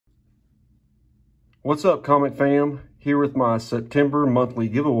What's up, Comic Fam? Here with my September monthly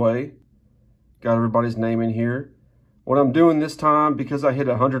giveaway. Got everybody's name in here. What I'm doing this time, because I hit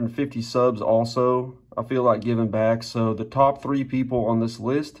 150 subs also, I feel like giving back. So the top 3 people on this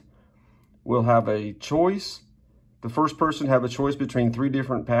list will have a choice. The first person have a choice between 3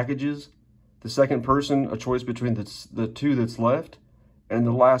 different packages. The second person, a choice between the 2 that's left. And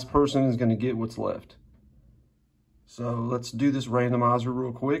the last person is going to get what's left. So let's do this randomizer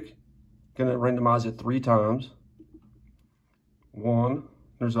real quick. Gonna randomize it 3 times. 1,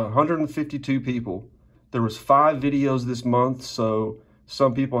 there's 152 people. There was 5 videos this month, so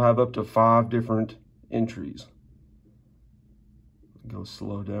some people have up to 5 different entries. Go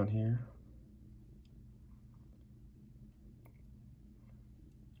slow down here.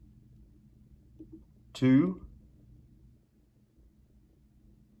 Two.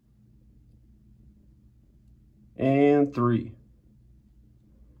 And 3.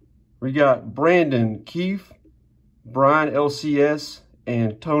 We got Brandon Keefe, Brian LCS,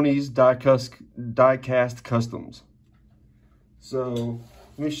 and Tony's Diecast Customs. So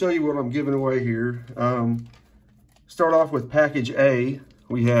let me show you what I'm giving away here. Start off with package A.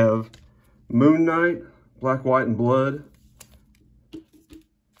 We have Moon Knight, Black, White, and Blood.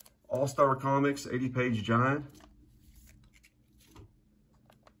 All-Star Comics, 80-page giant.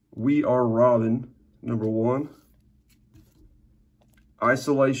 We Are Robin, number 1.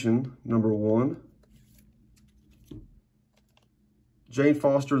 Isolation, number 1. Jane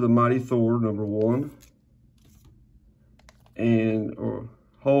Foster, The Mighty Thor, number 1. And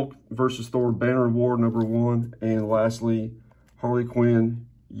Hulk versus Thor, Banner of War, number 1. And lastly, Harley Quinn,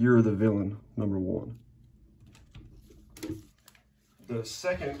 You're the Villain, number 1. The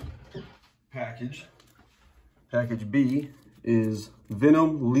second package, package B, is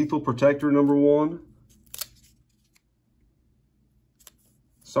Venom, Lethal Protector, number 1.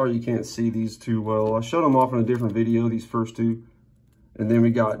 Sorry you can't see these too well. I showed them off in a different video, these first 2. And then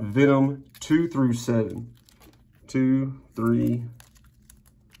we got Venom 2 through 7. 2, 3,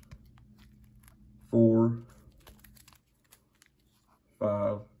 4,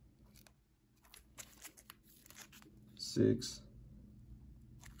 5, 6,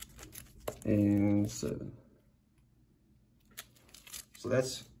 and 7. So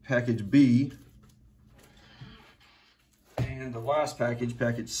that's package B. And the last package,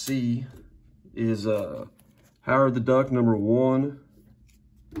 package C, is Howard the Duck, number 1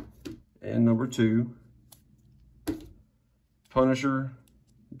 and number 2. Punisher,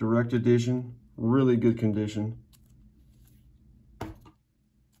 direct edition, really good condition.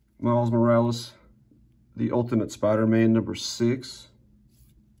 Miles Morales, The Ultimate Spider-Man, number 6.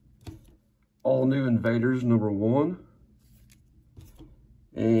 All New Invaders, number 1.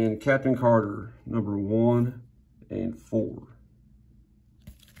 And Captain Carter, number 1 and 4.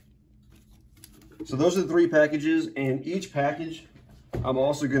 So those are the 3 packages, and each package, I'm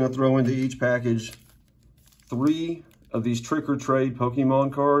also going to throw into each package 3 of these Trick or Trade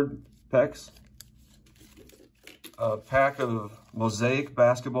Pokemon card packs, a pack of Mosaic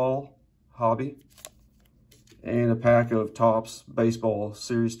Basketball Hobby, and a pack of Topps Baseball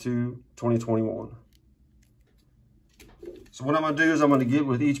Series 2 2021. So what I'm going to do is I'm going to get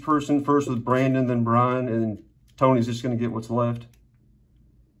with each person, first with Brandon, then Brian, and Tony's just going to get what's left.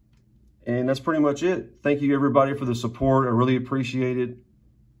 And that's pretty much it. Thank you everybody for the support. I really appreciate it.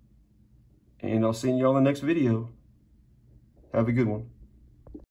 And I'll see you all in the next video. Have a good one.